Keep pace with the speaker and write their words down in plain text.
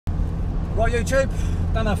Right, YouTube,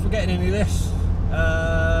 don't know if we're getting any of this.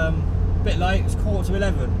 Bit late, it's 11:15.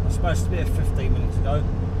 I was supposed to be here 15 minutes ago,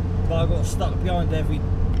 but I got stuck behind every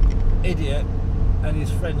idiot and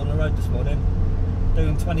his friend on the road this morning,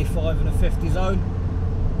 doing 25 in a 50 zone.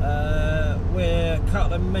 We're a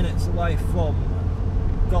couple of minutes away from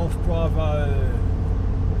Golf Bravo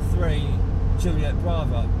 3 Juliet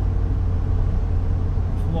Bravo.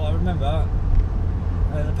 From what I remember,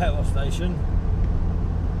 there's a petrol station.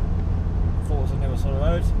 I thought it was on the other side of the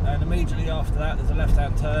road, and immediately after that there's a left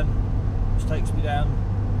hand turn which takes me down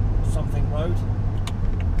something road.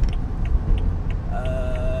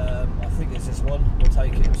 I think it's this one. We'll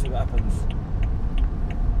take it and see what happens.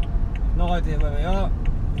 No idea where we are,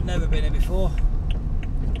 never been here before.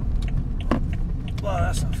 Well,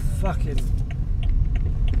 that's a fucking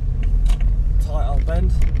tight old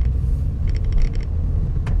bend.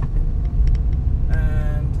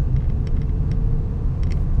 And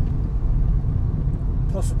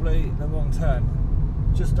possibly the wrong turn.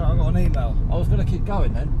 Just I got an email. I was going to keep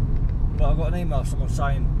going then, but I got an email, someone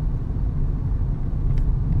saying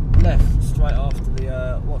left straight after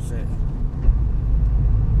the what's it?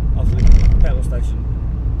 After the petrol station.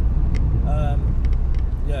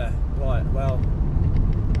 Yeah, right. Well,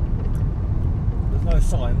 there's no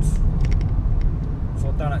signs, so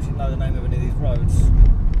I don't actually know the name of any of these roads.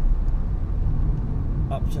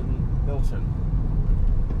 Upton, Milton.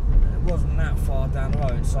 It wasn't that far down the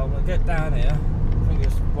road, so I'm going to get down here. I think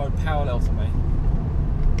it's road parallel to me.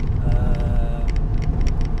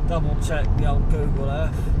 Double check the old Google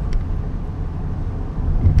Earth,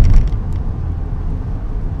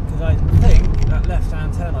 because I think that left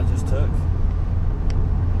hand turn I just took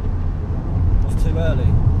was too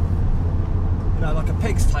early. You know, like a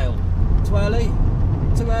pig's tail. Too early?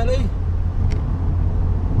 Too early?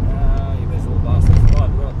 You miserable bastards. Right,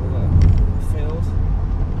 we've got a field.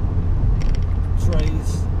 Trees.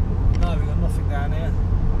 No, we've got nothing down here.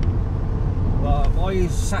 Well, I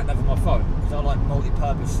use sat-nav on my phone because I like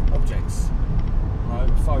multi-purpose objects. You know,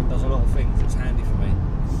 the phone does a lot of things, it's handy for me.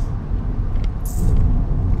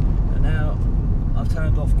 And now I've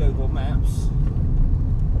turned off Google Maps.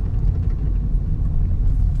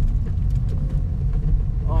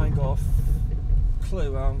 I ain't got a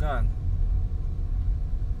clue where I'm going.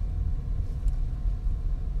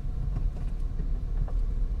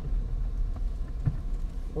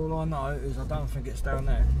 All I know is I don't think it's down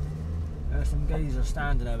there. There's some geezer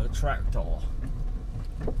standing there with a tractor.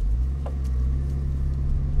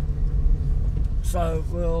 So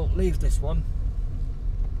we'll leave this one,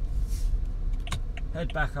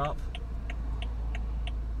 head back up.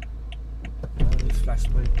 He's flashed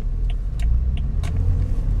me.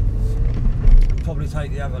 And probably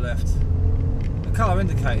take the other left. The car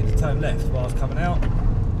indicated to turn left while I was coming out,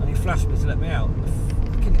 and he flashed me to let me out. The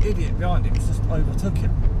fucking idiot behind him just overtook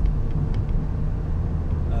him.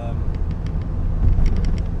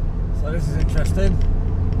 So this is interesting.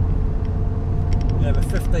 Yeah, we're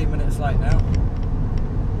 15 minutes late now.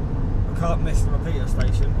 I can't miss the repeater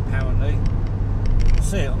station, apparently. You'll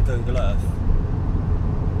see it on Google Earth.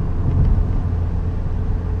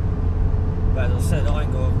 But as I said, I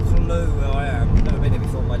ain't got a clue where I am. I've never been here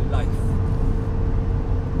before in my life.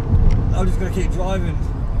 I'm just going to keep driving.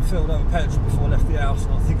 I filled over petrol before I left the house,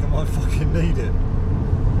 and I think I might fucking need it.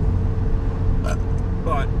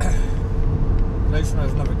 Right. At least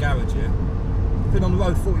there's another garage here. Been on the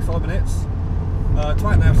road 45 minutes.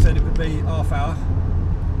 Twat now said it would be half hour,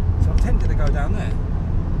 so I'm tempted to go down there.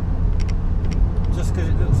 Just because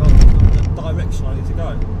it looks like the direction I need to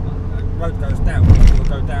go. The road goes down, I'll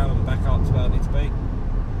go down and back up to where I need to be.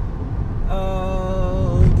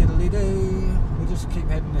 Oh, diddly doo. We'll just keep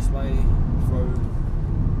heading this way through.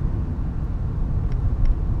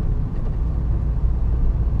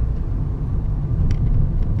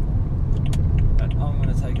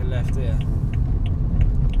 Take a left here.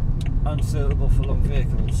 Unsuitable for long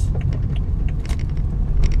vehicles.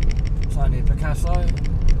 It's only a Picasso.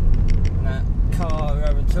 And that car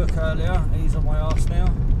whoever took earlier, he's on my arse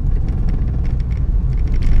now.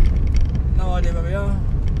 No idea where we are.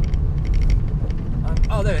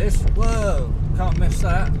 Oh, there it is. Whoa! Can't miss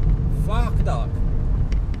that. Fuck a duck.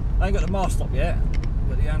 I ain't got the mast up yet,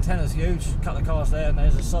 but the antenna's huge. Cut the cars there, and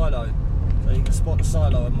there's a silo. So you can spot the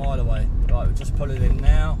silo a mile away. Right, we're just pulling in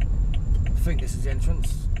now. I think this is the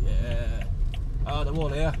entrance. Yeah. Oh, they're all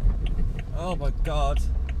here. Oh my god.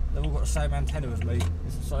 They've all got the same antenna as me.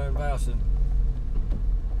 This is so embarrassing.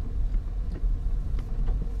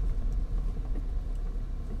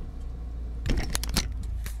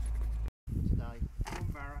 Today. That's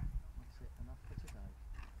it, enough for today.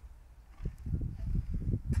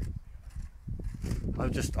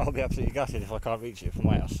 I'll be absolutely gutted if I can't reach it from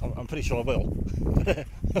my house. I'm pretty sure I will.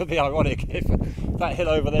 It'll be ironic if that hill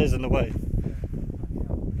over there's in the way.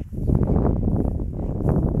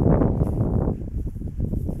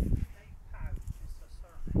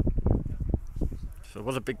 So there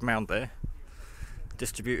was a big mound there,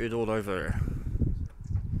 distributed all over.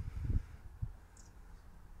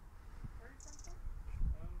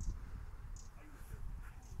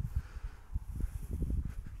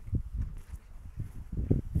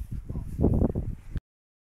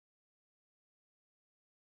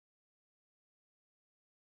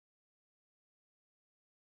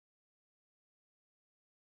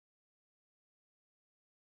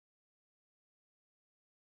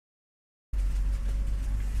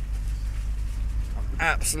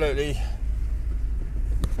 Absolutely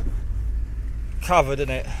covered in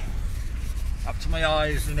it, up to my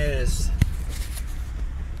eyes and ears.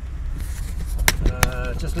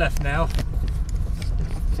 Just left now.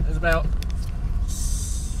 There's about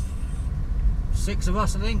 6 of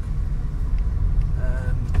us, I think.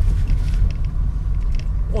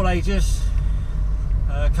 All ages.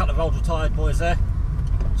 A couple of old retired boys there.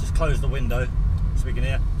 Just closed the window so we can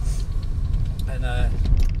hear. And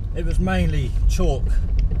it was mainly chalk,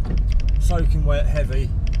 soaking wet, heavy,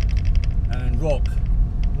 and rock.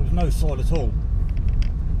 There was no soil at all.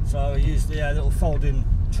 So I used the little folding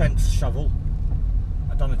trench shovel.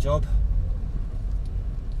 I'd done the job.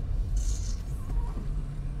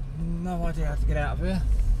 No idea how to get out of here.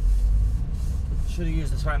 Should have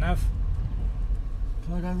used the sat nav.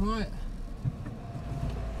 Can I go right?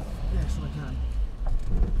 Yes, I can.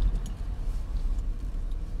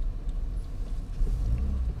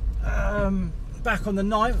 Back on the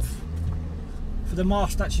 9th for the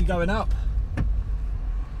mast actually going up.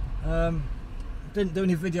 Didn't do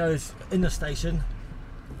any videos in the station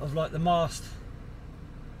of like the mast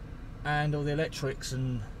and all the electrics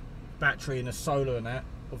and battery and the solar and that,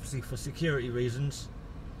 obviously for security reasons.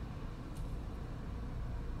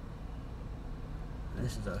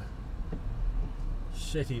 This is a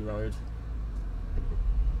shitty road.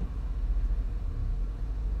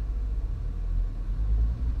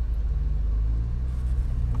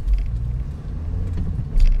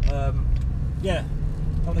 Yeah,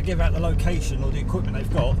 I want to give out the location or the equipment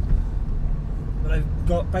they've got, but they've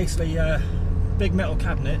got basically a big metal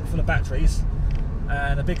cabinet full of batteries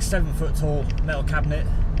and a big 7-foot tall metal cabinet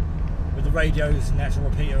with the radios and the actual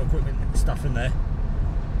repeater equipment and stuff in there.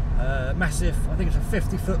 Massive, I think it's a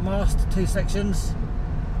 50-foot mast, 2 sections,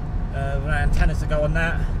 with antennas to go on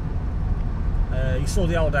that. You saw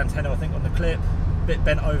the old antenna I think on the clip, a bit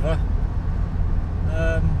bent over.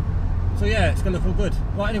 So yeah, it's going to look all good.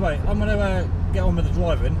 Right, anyway, I'm going to get on with the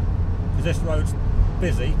driving because this road's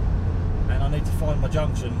busy and I need to find my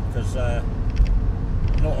junction because I'm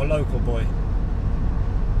not a local boy.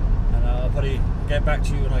 And I'll probably get back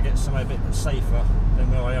to you when I get somewhere a bit safer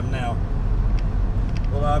than where I am now.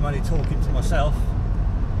 Although I'm only talking to myself,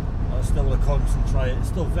 I still want to concentrate. It's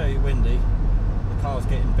still very windy, the car's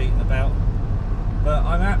getting beaten about, but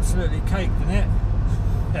I'm absolutely caked in it.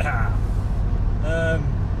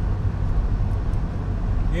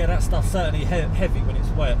 Yeah, that stuff's certainly heavy when it's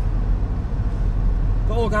wet.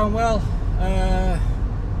 But all going well.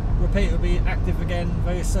 Repeat will be active again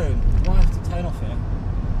very soon. Do I have to turn off here?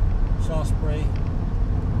 Shaftesbury,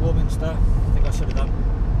 Warminster. I think I should have done.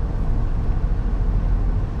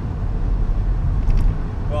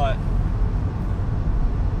 Right.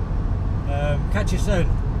 Catch you soon.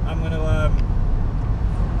 I'm going to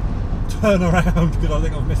turn around because I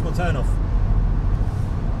think I've missed my turn off.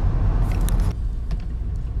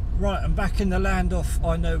 Right, I'm back in the land of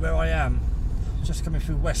I know where I am. Just coming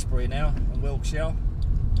through Westbury now in Wiltshire.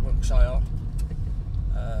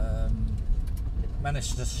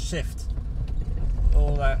 Managed to shift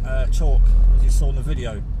all that chalk as you saw in the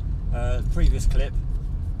video. Previous clip,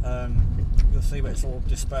 you'll see where it's all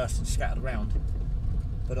dispersed and scattered around.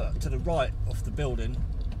 But to the right of the building,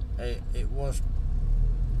 it was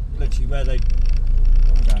literally where they.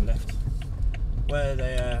 I'm going left. Where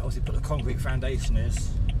they obviously put the concrete foundation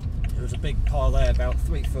is. There was a big pile there, about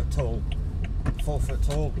 3 foot tall, 4 foot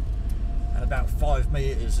tall, and about 5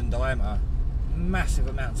 meters in diameter. Massive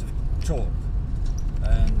amounts of chalk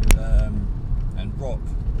and rock,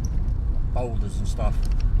 boulders and stuff.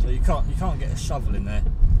 So you can't get a shovel in there.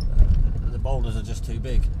 The boulders are just too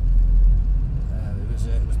big.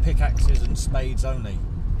 It was pickaxes and spades only.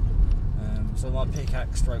 So my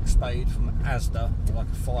pickaxe stroke spade from Asda, like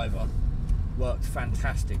a £5, worked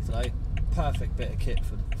fantastic today. Perfect bit of kit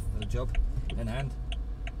for the job in hand.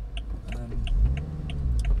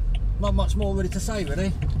 Not much more really to say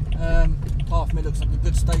really. Apart from it looks like a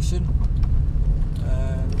good station.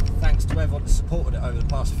 Thanks to everyone that supported it over the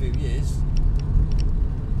past few years.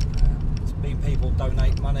 There's been people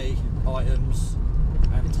donate money, items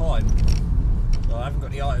and time. So I haven't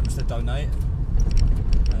got the items to donate.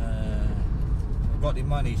 If I've got the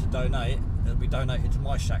money to donate, it'll be donated to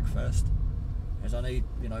my shack first, as I need,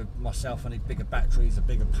 you know, myself, I need bigger batteries, a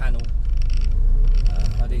bigger panel.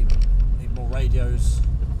 I need more radios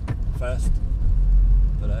first.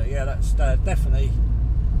 But yeah, that's definitely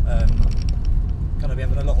going to be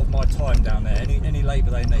having a lot of my time down there. Any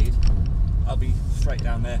labour they need, I'll be straight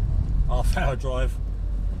down there. Half-hour drive,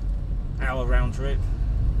 hour round trip.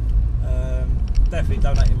 Definitely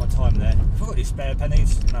donating my time there. If I've got any spare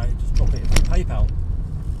pennies, you know, just drop it through PayPal.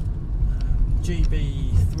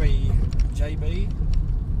 GB3JB.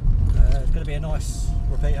 It's going to be a nice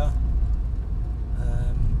repeater.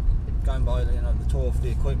 Going by the tour of the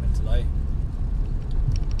equipment today.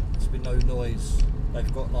 There's been no noise.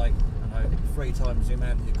 They've got like, I don't know, 3 times the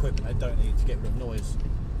amount of equipment they don't need to get rid of noise.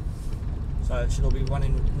 So it should all be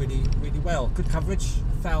running really, really well. Good coverage,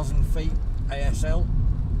 1,000 feet ASL.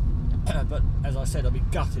 But as I said, I'll be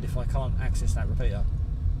gutted if I can't access that repeater.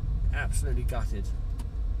 Absolutely gutted.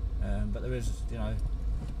 But there is, you know,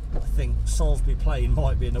 I think Salisbury Plain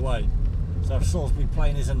might be in the way. So if Salisbury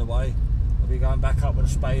Plain is in the way, I'll be going back up with a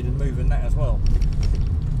spade and moving that as well.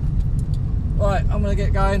 Right, I'm going to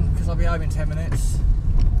get going because I'll be home in 10 minutes.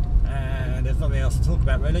 And there's nothing else to talk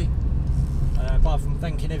about really. Apart from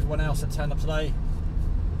thanking everyone else that turned up today.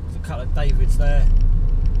 There's a couple of Davids there.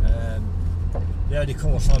 The only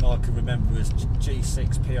call sign I can remember is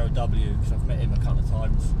G3JB because I've met him a couple of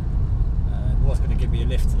times. He was going to give me a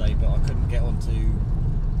lift today, but I couldn't get onto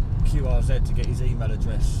QRZ to get his email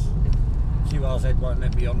address. QRZ won't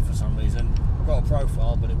let me on for some reason. I've got a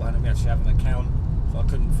profile, but it won't let me actually have an account, so I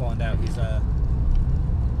couldn't find out his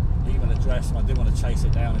email address, and I didn't want to chase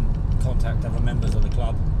it down and contact other members of the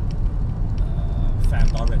club.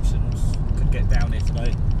 Found directions, could get down here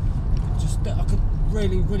today. I could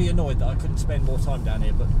really annoyed that I couldn't spend more time down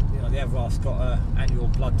here, but you know, the other half's got an annual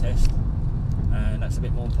blood test, and that's a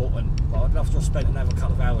bit more important. But I'd love to have spent another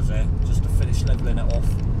couple of hours there just to finish levelling it off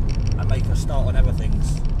and make a start on other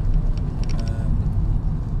things.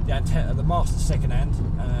 The antenna, the mast is second hand,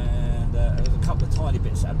 and there's a couple of tiny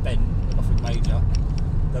bits that are bent, but nothing major.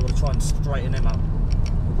 They will try and straighten them up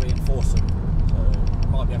and reinforce them. So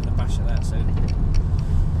might be having a bash at that soon.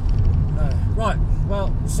 Right,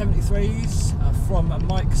 well, 73s are from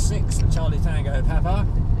Mike 6 at Charlie Tango Papa,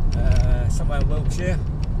 somewhere in Wiltshire.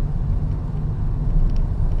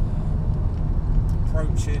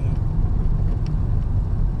 Approaching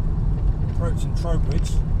Trowbridge.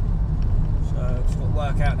 So I've just got to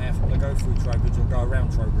work out now if I'm going to go through Trowbridge or go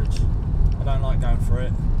around Trowbridge. I don't like going through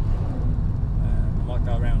it. I might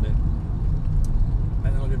go around it. And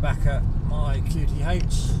then I'll be back at my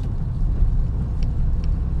QTH.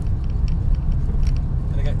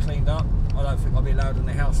 Gonna get cleaned up. I don't think I'll be allowed in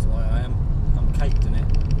the house the way I am. I'm caked in it.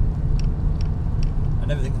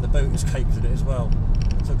 And everything in the boot is caked in it as well.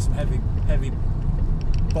 I took some heavy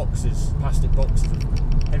boxes, plastic boxes of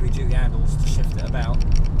heavy duty handles to shift it about.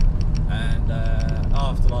 And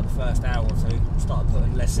after like the first hour or two, I started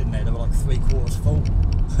putting less in there. They were like 3/4 full.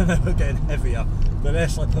 And they were getting heavier. The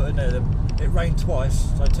less I put in there, it rained twice,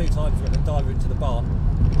 so 2 times we had to dive into the barn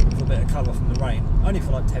for a bit of cover from the rain. Only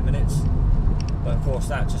for like 10 minutes. But of course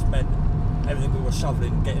that just meant everything we were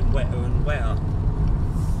shoveling getting wetter and wetter.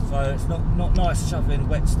 So it's not nice shoveling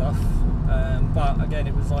wet stuff. But again,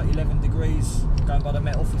 it was like 11 degrees going by the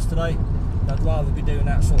Met Office today. I'd rather be doing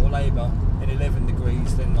that sort of labour in 11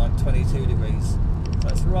 degrees than like 22 degrees. So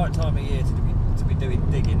it's the right time of year to be doing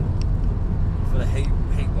digging for the heat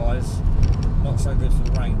wise. Not so good for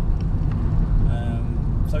the rain.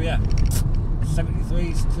 So yeah,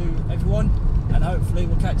 73s to everyone, and hopefully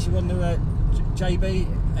we'll catch you on the JB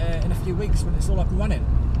in a few weeks when it's all up and running.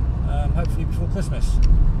 Hopefully before Christmas.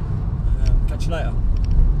 Catch you later.